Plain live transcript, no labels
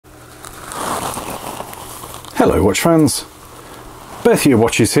Hello watch fans, Berthier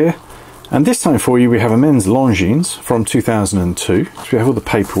Watches here, and this time for you we have a men's Longines from 2002, so we have all the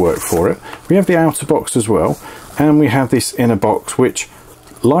paperwork for it. We have the outer box as well, and we have this inner box which,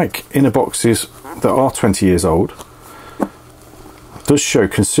 like inner boxes that are 20 years old, does show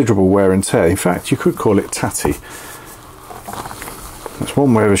considerable wear and tear. In fact, you could call it tatty. That's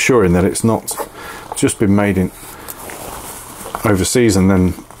one way of assuring that it's not just been made in overseas and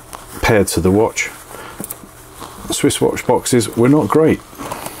then paired to the watch. Swiss watch boxes were not great.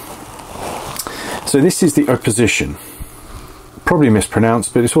 So this is the Opposition. Probably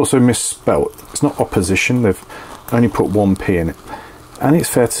mispronounced, but it's also misspelt. It's not opposition, they've only put one P in it. And it's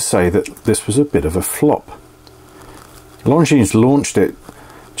fair to say that this was a bit of a flop. Longines launched it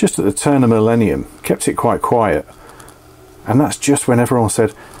just at the turn of millennium, kept it quite quiet. And that's just when everyone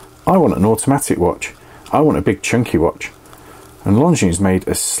said, I want an automatic watch. I want a big chunky watch. And Longines made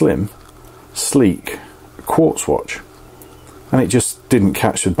a slim, sleek quartz watch, and it just didn't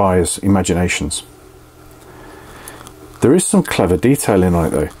catch the buyers' imaginations. There is some clever detailing on it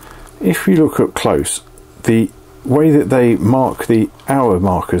though. If you look up close, the way that they mark the hour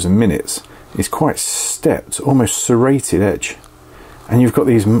markers and minutes is quite stepped, almost serrated edge, and you've got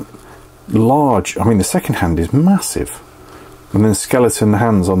these large, I mean the second hand is massive, and then skeleton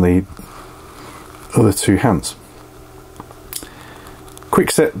hands on the other two hands.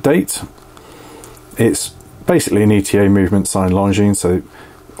 Quick set date, it's basically an ETA movement signed Longines, so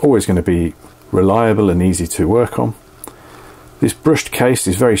always going to be reliable and easy to work on. This brushed case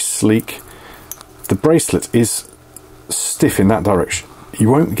is very sleek. The bracelet is stiff in that direction. You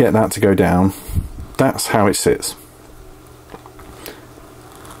won't get that to go down. That's how it sits.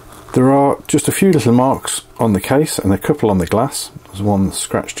 There are just a few little marks on the case and a couple on the glass. There's one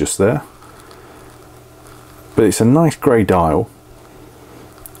scratch just there. But it's a nice grey dial.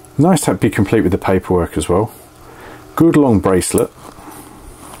 Nice to be complete with the paperwork as well. Good long bracelet.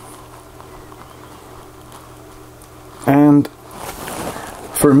 And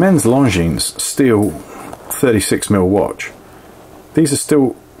for a men's Longines steel 36mm watch, these are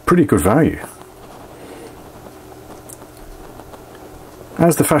still pretty good value.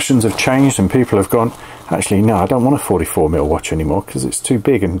 As the fashions have changed and people have gone, actually no, I don't want a 44mm watch anymore because it's too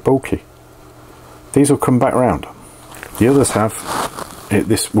big and bulky. These will come back round. The others have.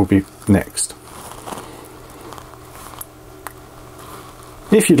 This will be next.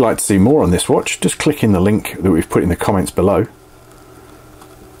 If you'd like to see more on this watch, just click in the link that we've put in the comments below,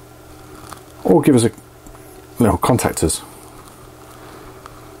 or give us contact us.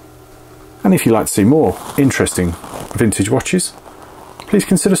 And if you'd like to see more interesting vintage watches, please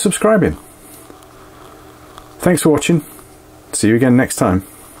consider subscribing. Thanks for watching. See you again next time.